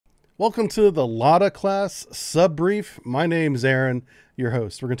Welcome to the Lada-Class subbrief. My name's Aaron, your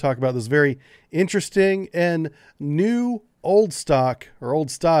host. We're going to talk about this very interesting and new old stock or old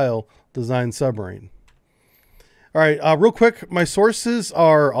style design submarine. All right, real quick, my sources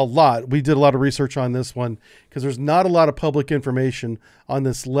are a lot. We did a lot of research on this one because there's not a lot of public information on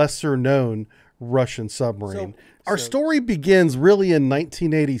this lesser known Russian submarine. Our story begins really in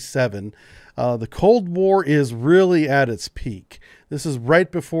 1987. The Cold War is really at its peak. This is right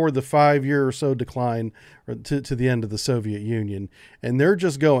before the 5-year or so decline to the end of the Soviet Union. And they're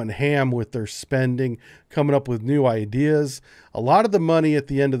just going ham with their spending, coming up with new ideas. A lot of the money at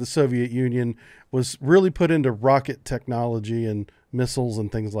the end of the Soviet Union was really put into rocket technology and missiles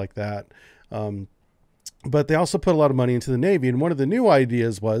and things like that. But they also put a lot of money into the Navy. And one of the new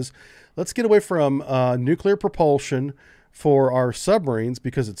ideas was, let's get away from nuclear propulsion for our submarines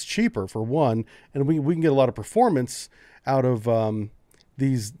because it's cheaper, for one, and we can get a lot of performance out of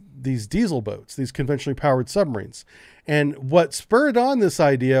these diesel boats, these conventionally powered submarines. And what spurred on this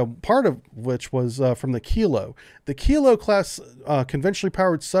idea, part of which was from the Kilo. The Kilo class conventionally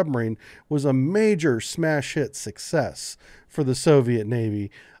powered submarine was a major smash hit success for the Soviet Navy.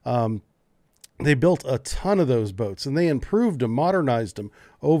 They built a ton of those boats and they improved them, modernized them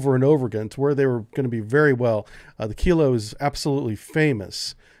over and over again to where they were going to be very well. The Kilo is absolutely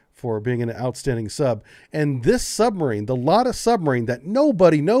famous for being an outstanding sub. And this submarine, the Lada submarine that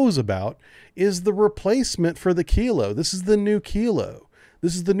nobody knows about, is the replacement for the Kilo. This is the new Kilo.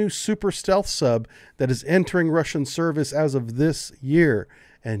 This is the new super stealth sub that is entering Russian service as of this year.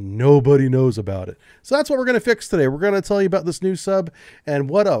 And nobody knows about it. So that's what we're going to fix today. We're going to tell you about this new sub and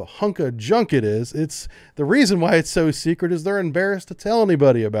what a hunk of junk it is. It's the reason why it's so secret is they're embarrassed to tell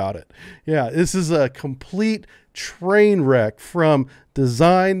anybody about it. Yeah, this is a complete train wreck from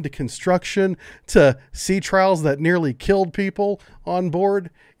design to construction to sea trials that nearly killed people on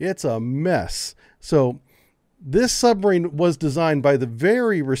board. It's a mess. So this submarine was designed by the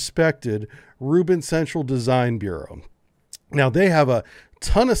very respected Rubin Central Design Bureau. Now they have a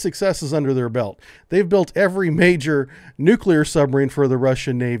ton of successes under their belt. They've built every major nuclear submarine for the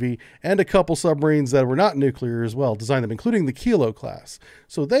Russian Navy and a couple submarines that were not nuclear as well, designed them, including the Kilo class.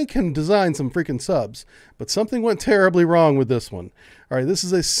 So they can design some freaking subs, but something went terribly wrong with this one. All right, this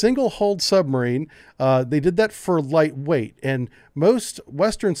is a single hull submarine. They did that for lightweight, and most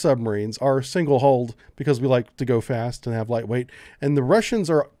Western submarines are single hulled because we like to go fast and have lightweight, and the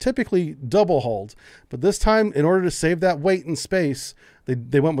Russians are typically double hulled. But this time, in order to save that weight and space,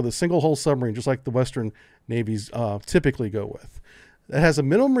 they went with a single hull submarine, just like the Western navies typically go with. It has a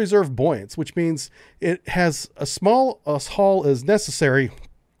minimum reserve buoyance, which means it has a small hull as necessary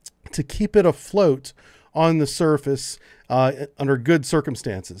to keep it afloat on the surface under good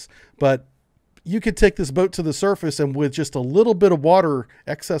circumstances. But you could take this boat to the surface and with just a little bit of water,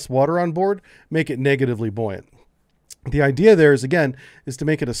 excess water on board, make it negatively buoyant. The idea there is, again, is to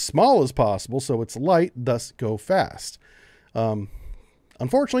make it as small as possible so it's light, thus go fast.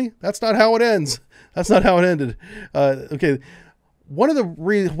 Unfortunately, that's not how it ends. That's not how it ended. Okay, one of the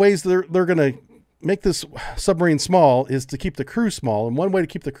ways they're going to make this submarine small is to keep the crew small. And one way to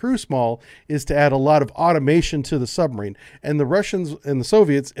keep the crew small is to add a lot of automation to the submarine. And the Russians in the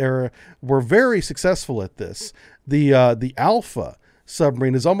Soviets era were very successful at this. The Alpha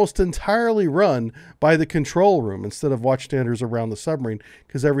submarine is almost entirely run by the control room instead of watchstanders around the submarine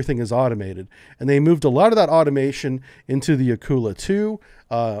because everything is automated. And they moved a lot of that automation into the Akula 2,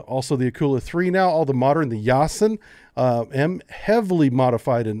 also the Akula 3 now, all the modern, the Yasin, heavily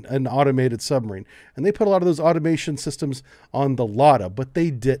modified and automated submarine. And they put a lot of those automation systems on the Lada, but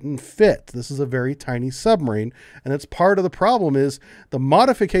they didn't fit. This is a very tiny submarine. And that's part of the problem is the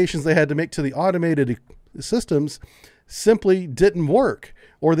modifications they had to make to the automated systems simply didn't work,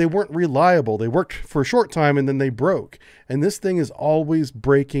 or they weren't reliable. They worked for a short time and then they broke. And this thing is always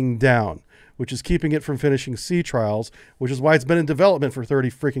breaking down, which is keeping it from finishing sea trials, which is why it's been in development for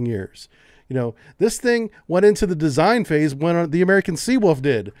 30 freaking years. You know, this thing went into the design phase when the American Seawolf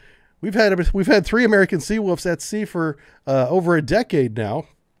did. We've had 3 American Seawolves at sea for over a decade now.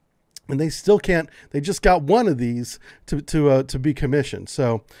 And they still can't, they just got one of these to be commissioned.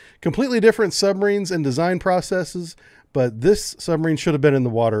 So completely different submarines and design processes, but this submarine should have been in the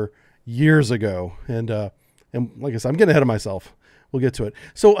water years ago. And like I said, I'm getting ahead of myself. We'll get to it.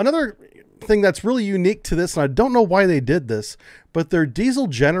 So another thing that's really unique to this, and I don't know why they did this, but their diesel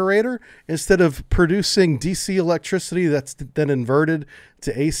generator, instead of producing DC electricity that's then inverted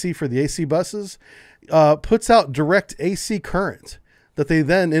to AC for the AC buses, puts out direct AC current that they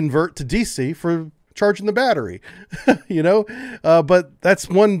then invert to DC for charging the battery, you know? But that's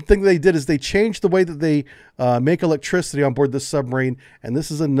one thing they did is they changed the way that they make electricity on board this submarine. And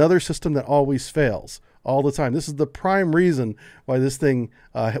this is another system that always fails all the time. This is the prime reason why this thing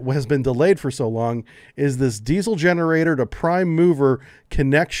has been delayed for so long, is this diesel generator to prime mover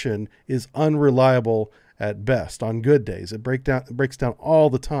connection is unreliable at best. On good days, it breaks down all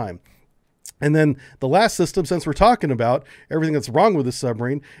the time. And then the last system, since we're talking about everything that's wrong with the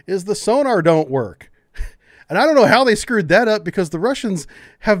submarine, is the sonar don't work. And I don't know how they screwed that up, because the Russians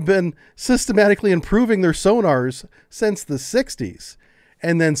have been systematically improving their sonars since the 60s.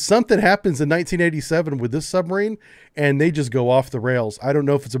 And then something happens in 1987 with this submarine, and they just go off the rails. I don't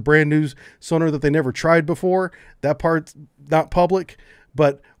know if it's a brand new sonar that they never tried before. That part's not public.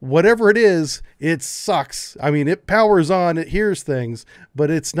 But whatever it is, it sucks. I mean, it powers on, it hears things,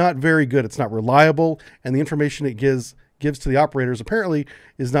 but it's not very good. It's not reliable, and the information it gives to the operators apparently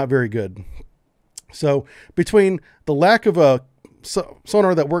is not very good. So between the lack of a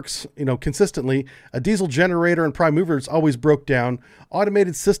sonar that works, consistently, a diesel generator and prime movers always broke down,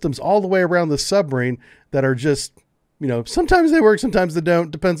 automated systems all the way around the submarine that are just, sometimes they work, sometimes they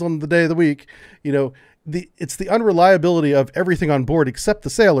don't, depends on the day of the week, it's the unreliability of everything on board except the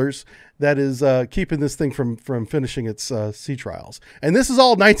sailors that is keeping this thing from finishing its sea trials. And this is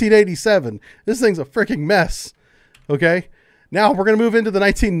all 1987. This thing's a freaking mess. Okay. Now we're going to move into the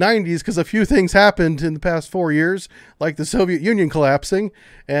 1990s, because a few things happened in the past 4 years, like the Soviet Union collapsing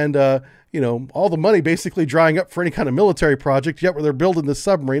and, all the money basically drying up for any kind of military project, yet where they're building this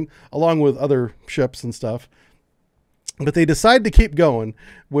submarine along with other ships and stuff. But they decide to keep going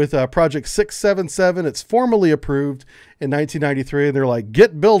with Project 677. It's formally approved in 1993. And they're like,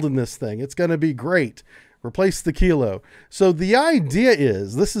 get building this thing. It's going to be great. Replace the Kilo. So the idea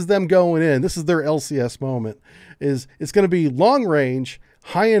is, this is them going in. This is their LCS moment. Is it's going to be long range,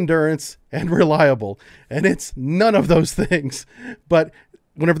 high endurance, and reliable. And it's none of those things. But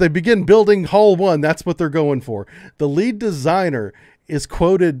whenever they begin building Hull 1, that's what they're going for. The lead designer is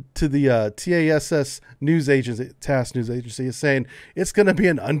quoted to the TASS news agency, TASS news agency, is saying it's going to be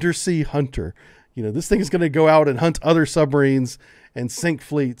an undersea hunter. This thing is going to go out and hunt other submarines and sink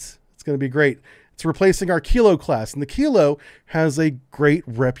fleets. It's going to be great. It's replacing our Kilo class, and the Kilo has a great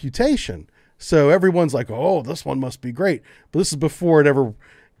reputation. So everyone's like, oh, this one must be great. But this is before it ever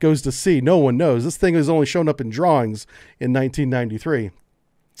goes to sea. No one knows. This thing has only shown up in drawings in 1993.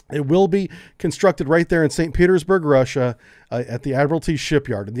 It will be constructed right there in St. Petersburg, Russia, at the Admiralty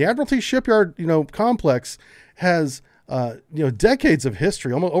Shipyard. And the Admiralty Shipyard, complex has, decades of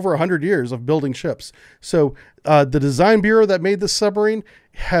history, almost over 100 years of building ships. So the design bureau that made this submarine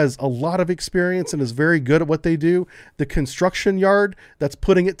has a lot of experience and is very good at what they do. The construction yard that's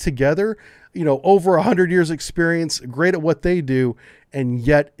putting it together, over 100 years experience, great at what they do, and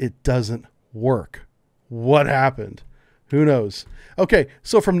yet it doesn't work. What happened? Who knows? Okay,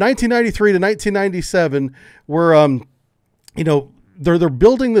 so from 1993 to 1997, we're, they're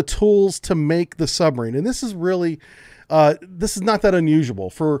building the tools to make the submarine. And this is really, this is not that unusual.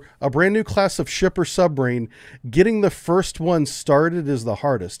 For a brand new class of ship or submarine, getting the first one started is the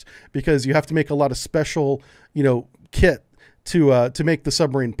hardest, because you have to make a lot of special, kit to make the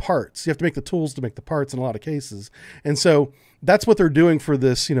submarine parts. You have to make the tools to make the parts in a lot of cases. And so that's what they're doing for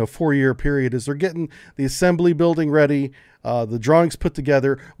this, 4-year period, is they're getting the assembly building ready, the drawings put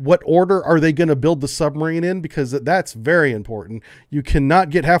together. What order are they going to build the submarine in? Because that's very important. You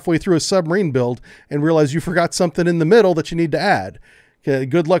cannot get halfway through a submarine build and realize you forgot something in the middle that you need to add. Okay,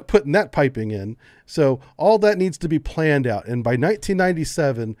 good luck putting that piping in. So all that needs to be planned out. And by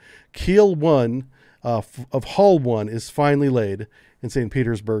 1997, Keel 1 of Hull 1 is finally laid in St.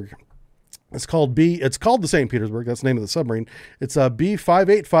 Petersburg. It's called the St. Petersburg. That's the name of the submarine. It's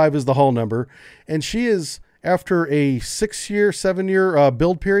B585 is the hull number. And she is, after a 7-year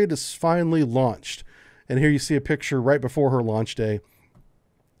build period, is finally launched. And here you see a picture right before her launch day.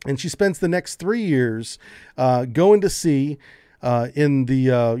 And she spends the next 3 years going to sea in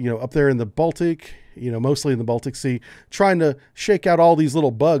the, up there in the Baltic, mostly in the Baltic Sea, trying to shake out all these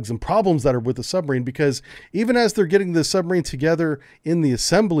little bugs and problems that are with the submarine. Because even as they're getting the submarine together in the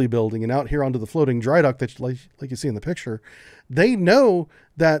assembly building and out here onto the floating dry dock that like you see in the picture, they know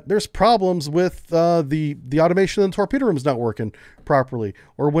that there's problems with the automation in the torpedo room's not working properly.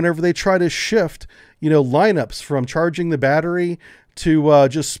 Or whenever they try to shift, lineups from charging the battery to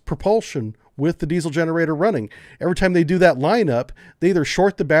just propulsion with the diesel generator running. Every time they do that lineup, they either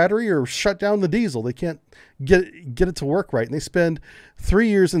short the battery or shut down the diesel. They can't get it to work right. And they spend 3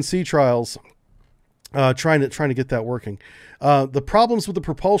 years in sea trials trying to get that working. The problems with the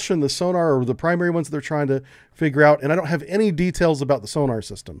propulsion, the sonar, are the primary ones that they're trying to figure out. And I don't have any details about the sonar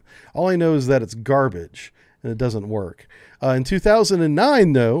system. All I know is that it's garbage and it doesn't work. In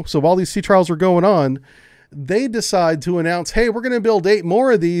 2009, though, so while these sea trials were going on, they decide to announce, hey, we're going to build 8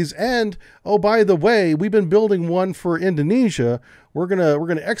 more of these. And, oh, by the way, we've been building one for Indonesia. We're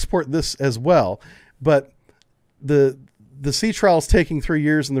going to export this as well. But the sea trials taking 3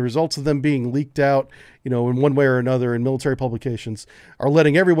 years, and the results of them being leaked out, in one way or another in military publications, are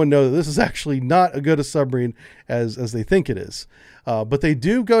letting everyone know that this is actually not as good a submarine as they think it is. But they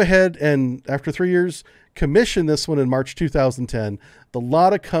do go ahead and, after 3 years, commission this one in March 2010. The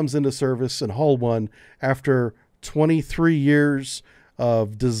Lada comes into service in Hull 1 after 23 years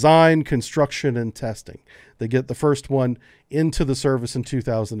of design, construction, and testing. They get the first one into the service in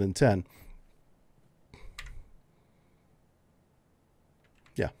 2010.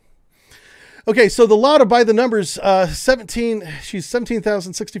 Yeah. Okay, so the Lada, by the numbers, she's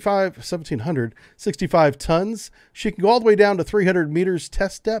 1,765 tons. She can go all the way down to 300 meters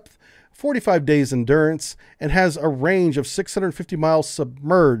test depth, 45 days endurance, and has a range of 650 miles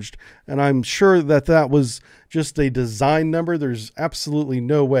submerged. And I'm sure that that was just a design number. There's absolutely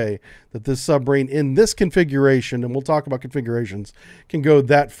no way that this submarine in this configuration, and we'll talk about configurations, can go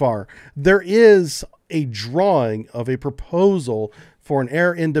that far. There is a drawing of a proposal for an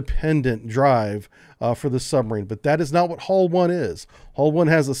air-independent drive for the submarine, but that is not what Hull 1 is. Hull 1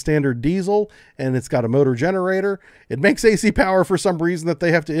 has a standard diesel, and it's got a motor generator. It makes AC power for some reason that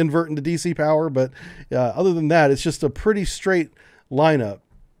they have to invert into DC power, but other than that, it's just a pretty straight lineup.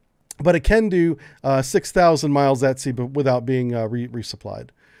 But it can do 6,000 miles at sea, but without being resupplied.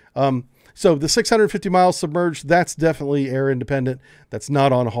 So the 650 miles submerged, that's definitely air independent. That's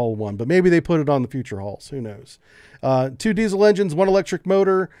not on Hull 1, but maybe they put it on the future hulls. Who knows? 2 diesel engines, 1 electric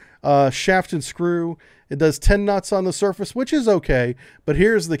motor, shaft and screw. It does 10 knots on the surface, which is okay. But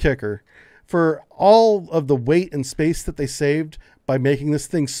here's the kicker. For all of the weight and space that they saved by making this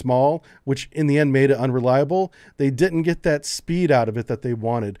thing small, which in the end made it unreliable, they didn't get that speed out of it that they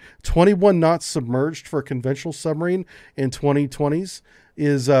wanted. 21 knots submerged for a conventional submarine in 2020s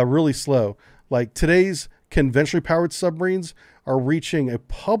is really slow. Like today's conventionally powered submarines are reaching a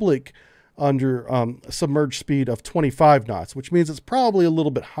public submerged speed of 25 knots, which means it's probably a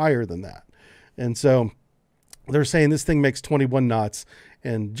little bit higher than that. And so they're saying this thing makes 21 knots,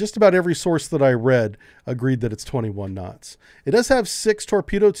 and just about every source that I read agreed that it's 21 knots. It does have 6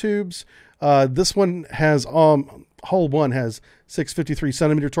 torpedo tubes. This one has, Hull 1 has 6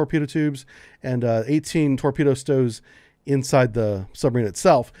 53-centimeter torpedo tubes and 18 torpedo stows inside the submarine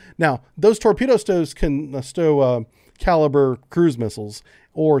itself. Now, those torpedo stows can stow caliber cruise missiles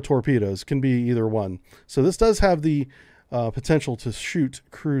or torpedoes, can be either one. So this does have the potential to shoot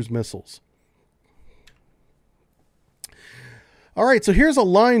cruise missiles. All right, so here's a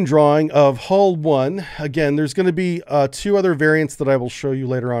line drawing of Hull 1. Again, there's going to be 2 other variants that I will show you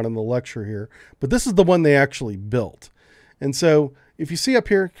later on in the lecture here, but this is the one they actually built. And so if you see up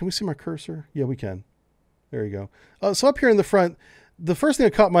here, can we see my cursor? Yeah, we can. There you go. So up here in the front, the first thing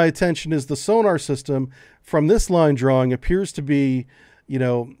that caught my attention is the sonar system from this line drawing appears to be,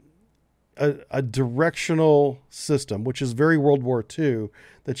 a directional system, which is very World War II,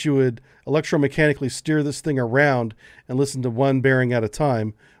 that you would electromechanically steer this thing around and listen to one bearing at a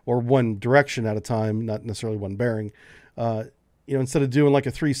time, or one direction at a time, not necessarily one bearing, instead of doing like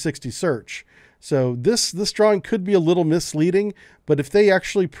a 360 search. So this drawing could be a little misleading, but if they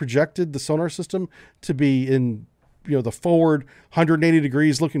actually projected the sonar system to be in, the forward 180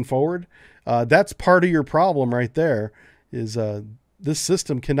 degrees looking forward, that's part of your problem right there, is this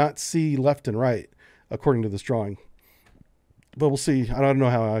system cannot see left and right according to this drawing. But we'll see. I don't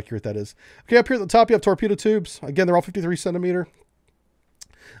know how accurate that is. Okay, up here at the top, you have torpedo tubes. Again, they're all 53 centimeter.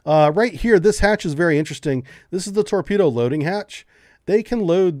 Right here, this hatch is very interesting. This is the torpedo loading hatch. They can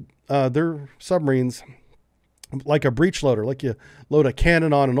load their submarines like a breech loader, like you load a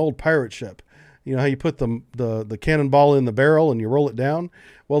cannon on an old pirate ship. You know how you put the cannonball in the barrel and you roll it down?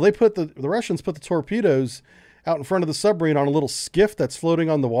 Well, the Russians put the torpedoes out in front of the submarine on a little skiff that's floating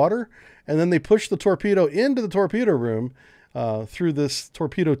on the water, and then they push the torpedo into the torpedo room through this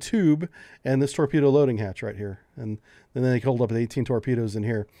torpedo tube and this torpedo loading hatch right here. And then they hold up 18 torpedoes in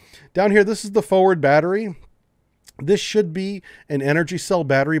here. Down here, this is the forward battery. This should be an energy cell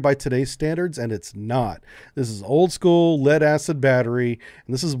battery by today's standards, and it's not. This is old school lead acid battery,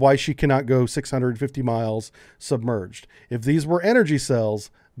 and this is why she cannot go 650 miles submerged. If these were energy cells,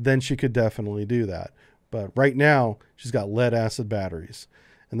 then she could definitely do that. But right now, she's got lead acid batteries.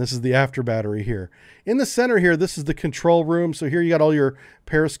 And this is the after battery here. In the center here, this is the control room. So here you got all your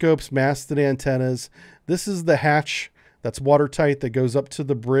periscopes, masted antennas. This is the hatch that's watertight that goes up to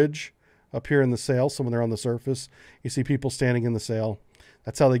the bridge up here in the sail. So when they're on the surface, you see people standing in the sail.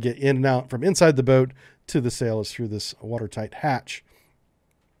 That's how they get in and out from inside the boat to the sail, is through this watertight hatch.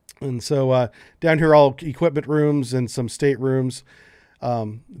 And so down here, all equipment rooms and some staterooms.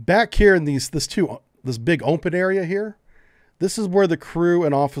 Back here in this big open area here, this is where the crew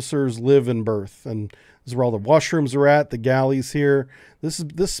and officers live and berth. And this is where all the washrooms are at, the galleys here.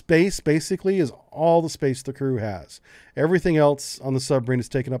 This space basically is all the space the crew has. Everything else on the submarine is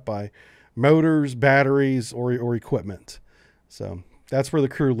taken up by motors, batteries, or equipment. So that's where the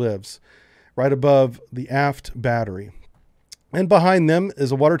crew lives, right above the aft battery. And behind them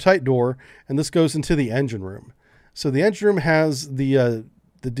is a watertight door, and this goes into the engine room. So the engine room has the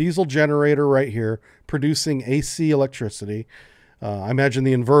diesel generator right here producing AC electricity. I imagine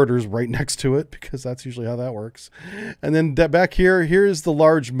the inverter's right next to it, because that's usually how that works. And then back here's the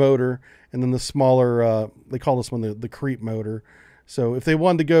large motor, and then the smaller, they call this one the creep motor. So if they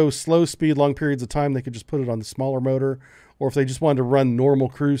wanted to go slow speed, long periods of time, they could just put it on the smaller motor. Or if they just wanted to run normal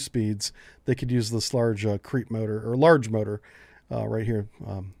cruise speeds, they could use this large creep motor, or large motor right here.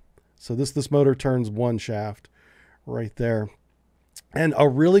 So this motor turns one shaft right there. And a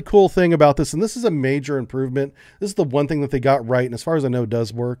really cool thing about this, and this is a major improvement, this is the one thing that they got right, and as far as I know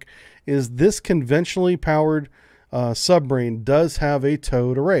does work, is this conventionally powered submarine does have a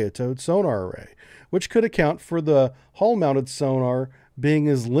towed array, a towed sonar array, which could account for the hull-mounted sonar being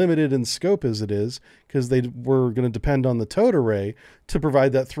as limited in scope as it is, because they were going to depend on the towed array to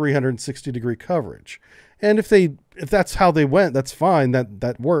provide that 360-degree coverage. And if that's how they went, that's fine,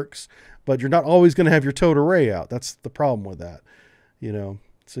 that works, but you're not always going to have your towed array out. That's the problem with that, you know.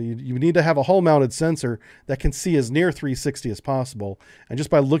 So you need to have a hull-mounted sensor that can see as near 360 as possible. And just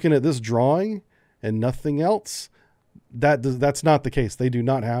by looking at this drawing and nothing else, that's not the case. They do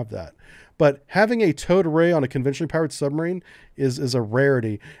not have that. But having a towed array on a conventionally powered submarine is a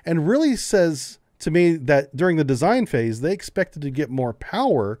rarity, and really says to me that during the design phase, they expected to get more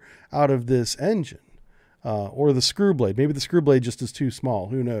power out of this engine or the screw blade. Maybe the screw blade just is too small.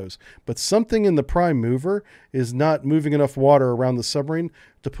 Who knows? But something in the prime mover is not moving enough water around the submarine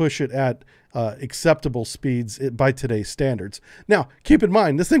to push it at acceptable speeds by today's standards. Now, keep in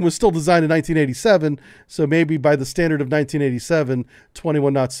mind, this thing was still designed in 1987, so maybe by the standard of 1987,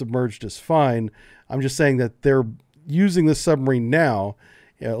 21 knots submerged is fine. I'm just saying that they're using this submarine now,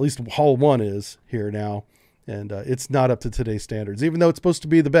 at least Hull 1 is here now, and it's not up to today's standards, even though it's supposed to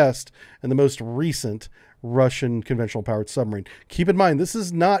be the best and the most recent Russian conventional powered submarine. Keep in mind, this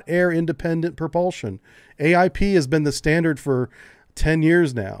is not air independent propulsion. AIP has been the standard for 10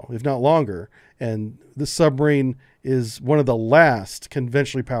 years now, if not longer. And this submarine is one of the last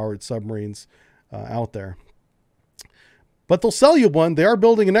conventionally powered submarines out there. But they'll sell you one. They are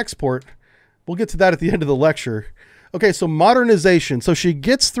building an export. We'll get to that at the end of the lecture. Okay, so modernization. So she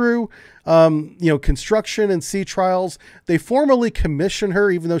gets through, construction and sea trials. They formally commission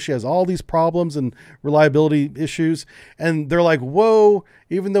her, even though she has all these problems and reliability issues. And they're like, whoa,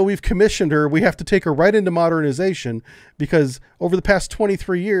 even though we've commissioned her, we have to take her right into modernization, because over the past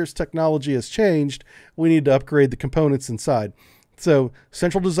 23 years, technology has changed. We need to upgrade the components inside. So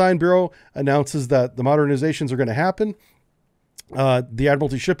Central Design Bureau announces that the modernizations are going to happen. The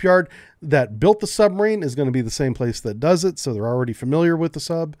Admiralty Shipyard that built the submarine is going to be the same place that does it, so they're already familiar with the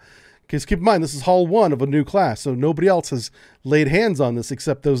sub. Because keep in mind, this is Hull 1 of a new class, so nobody else has laid hands on this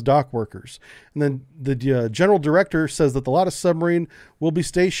except those dock workers. And then the general director says that the Lada submarine will be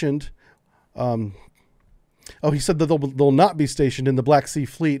stationed. He said that they'll not be stationed in the Black Sea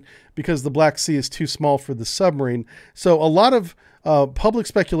fleet because the Black Sea is too small for the submarine. So a lot of public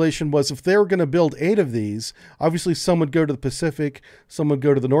speculation was, if they were going to build 8 of these, obviously some would go to the Pacific, some would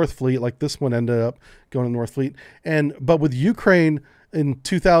go to the North Fleet, like this one ended up going to the North Fleet. But with Ukraine in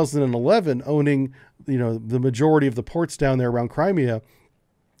 2011 owning, the majority of the ports down there around Crimea,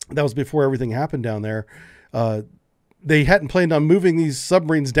 that was before everything happened down there. They hadn't planned on moving these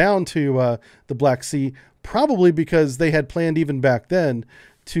submarines down to the Black Sea, probably because they had planned even back then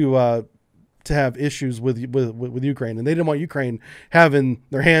to have issues with Ukraine, and they didn't want Ukraine having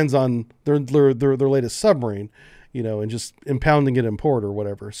their hands on their latest submarine, and just impounding it in port or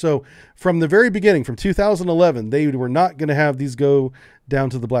whatever. So from the very beginning, from 2011, they were not going to have these go down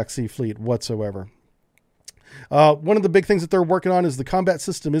to the Black Sea Fleet whatsoever. One of the big things that they're working on is the combat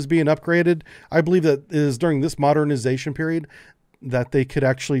system is being upgraded. I believe that is during this modernization period. that they could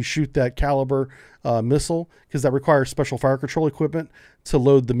actually shoot that caliber missile, because that requires special fire control equipment to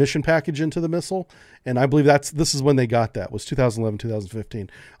load the mission package into the missile. And I believe this is when they got that, was 2011, 2015.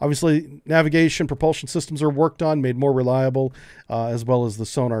 Obviously, navigation, propulsion systems are worked on, made more reliable, as well as the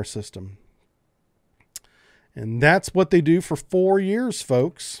sonar system. And that's what they do for 4 years,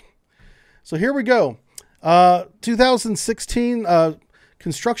 folks. So here we go. 2016,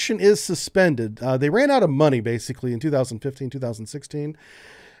 construction is suspended. They ran out of money basically in 2015, 2016.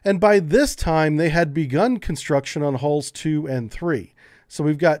 And by this time, they had begun construction on hulls 2 and 3. So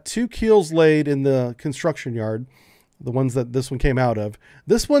we've got 2 keels laid in the construction yard, the ones that this one came out of.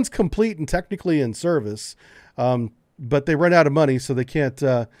 This one's complete and technically in service, but they run out of money, so they can't,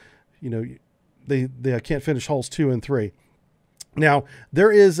 they can't finish hulls 2 and 3. Now,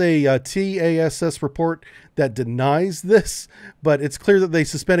 there is a TASS report that denies this, but it's clear that they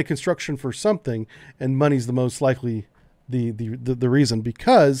suspended construction for something, and money's the most likely the reason,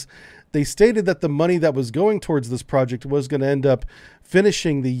 because they stated that the money that was going towards this project was going to end up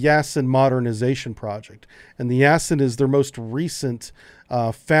finishing the Yasin modernization project. And the Yasin is their most recent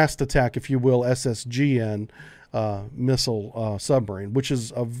fast attack, if you will, SSGN missile submarine, which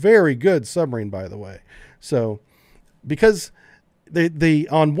is a very good submarine, by the way. So because they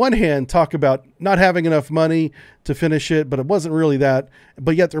on one hand talk about not having enough money to finish it, but it wasn't really that,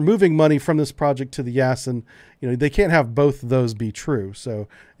 but yet they're moving money from this project to the Yasin. They can't have both of those be true. So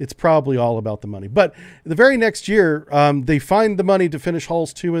it's probably all about the money. But the very next year, they find the money to finish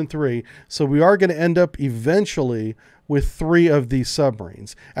hulls 2 and 3. So we are going to end up eventually with 3 of these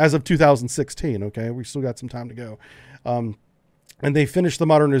submarines as of 2016. Okay. We still got some time to go. And they finished the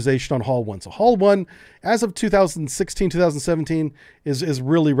modernization on hull 1. So hull 1, as of 2016, 2017, is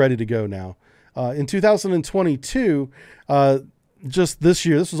really ready to go now. In 2022, just this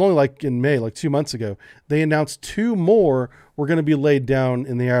year, this was only like in May, like 2 months ago, they announced 2 more were going to be laid down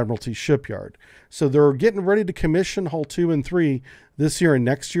in the Admiralty shipyard. So they're getting ready to commission hull 2 and 3 this year and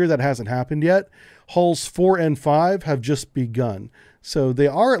next year. That hasn't happened yet. Hulls 4 and 5 have just begun. So they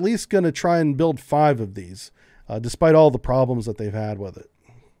are at least going to try and build 5 of these, despite all the problems that they've had with it.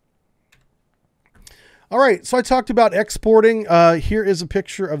 All right, so I talked about exporting. Here is a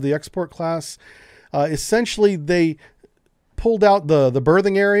picture of the export class. Essentially, they pulled out the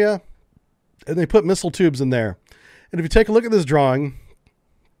berthing area, and they put missile tubes in there. And if you take a look at this drawing,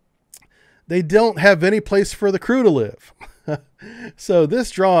 they don't have any place for the crew to live. So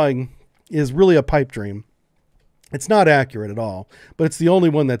this drawing is really a pipe dream. It's not accurate at all, but it's the only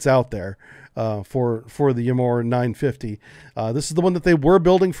one that's out there for the Amur 950. This is the one that they were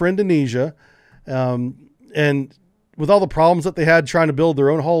building for Indonesia. And with all the problems that they had trying to build their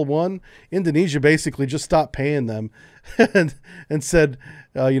own hull 1, Indonesia basically just stopped paying them and said,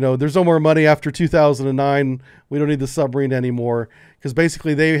 there's no more money after 2009. We don't need the submarine anymore. Because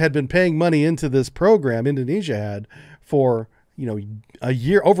basically they had been paying money into this program, Indonesia had, for a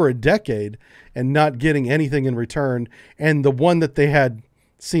year, over a decade, and not getting anything in return. And the one that they had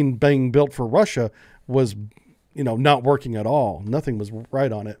seen being built for Russia was, not working at all. Nothing was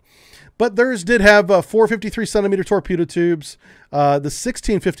right on it. But theirs did have 4 53-centimeter torpedo tubes. The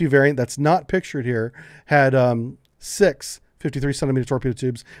 1650 variant, that's not pictured here, had 6 53-centimeter torpedo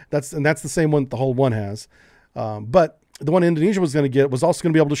tubes. That's the same one that the hull 1 has. But the one Indonesia was going to get was also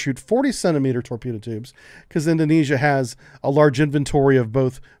going to be able to shoot 40-centimeter torpedo tubes, because Indonesia has a large inventory of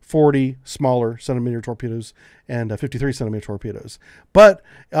both 40 smaller centimeter torpedoes and 53-centimeter torpedoes. But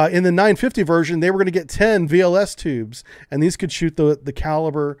in the 950 version, they were going to get 10 VLS tubes, and these could shoot the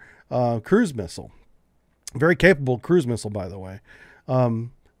caliber cruise missile. Very capable cruise missile, by the way.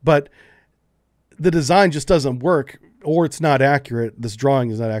 But the design just doesn't work, or it's not accurate. This drawing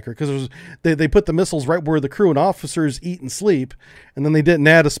is not accurate because they put the missiles right where the crew and officers eat and sleep, and then they didn't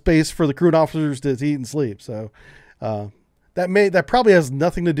add a space for the crew and officers to eat and sleep. So that probably has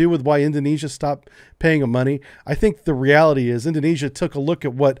nothing to do with why Indonesia stopped paying them money. I think the reality is Indonesia took a look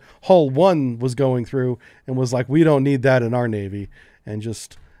at what hull 1 was going through and was like, we don't need that in our Navy, and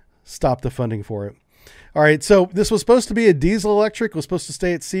just stopped the funding for it. All right, so this was supposed to be a diesel electric, was supposed to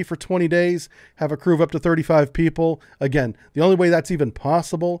stay at sea for 20 days, have a crew of up to 35 people. Again, the only way that's even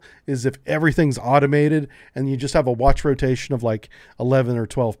possible is if everything's automated and you just have a watch rotation of like 11 or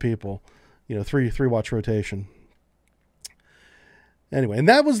 12 people, three watch rotation. Anyway, and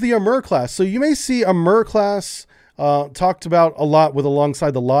that was the Amur-class. So you may see Amur-class talked about a lot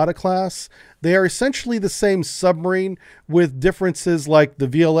alongside the Lada-Class. They are essentially the same submarine with differences like the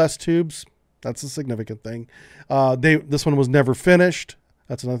VLS tubes. That's a significant thing. This one was never finished.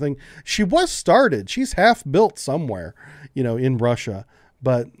 That's another thing. She was started. She's half built somewhere, in Russia,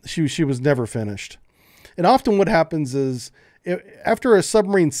 but she was never finished. And often what happens is After a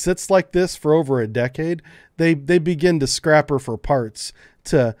submarine sits like this for over a decade, they begin to scrap her for parts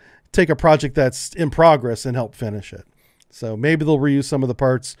to take a project that's in progress and help finish it. So maybe they'll reuse some of the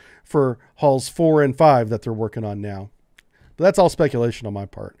parts for hulls 4 and 5 that they're working on now. But that's all speculation on my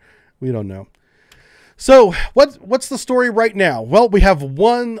part. We don't know. So what's the story right now? Well, we have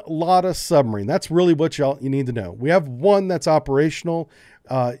one Lada submarine. That's really what you need to know. We have one that's operational.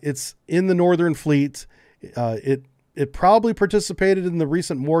 It's in the Northern Fleet. It probably participated in the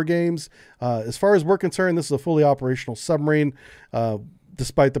recent war games. As far as we're concerned, this is a fully operational submarine,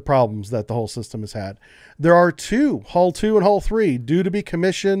 despite the problems that the whole system has had. There are two, Hull 2 and Hull 3, due to be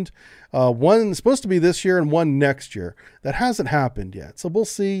commissioned. One is supposed to be this year and one next year. That hasn't happened yet. So we'll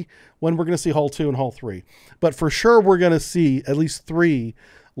see when we're going to see Hull 2 and Hull 3. But for sure, we're going to see at least 3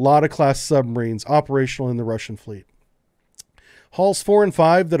 Lada-class submarines operational in the Russian fleet. Hulls 4 and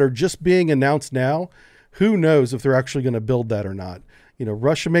 5 that are just being announced now, who knows if they're actually going to build that or not. You know,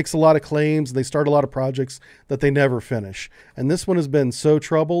 Russia makes a lot of claims. They start a lot of projects that they never finish. And this one has been so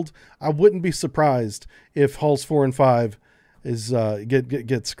troubled, I wouldn't be surprised if Hulls 4 and 5 is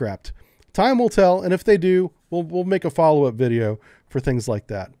get scrapped. Time will tell, and if they do, we'll make a follow-up video for things like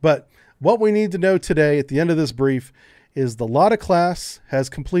that. But what we need to know today at the end of this brief is the Lada-class has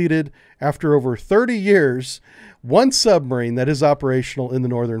completed, after over 30 years, one submarine that is operational in the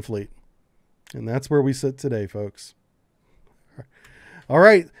Northern Fleet. And that's where we sit today, folks. All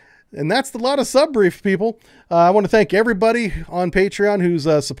right. And that's the Lada subbrief, people. I want to thank everybody on Patreon who's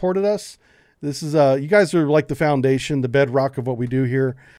supported us. This is, you guys are like the foundation, the bedrock of what we do here.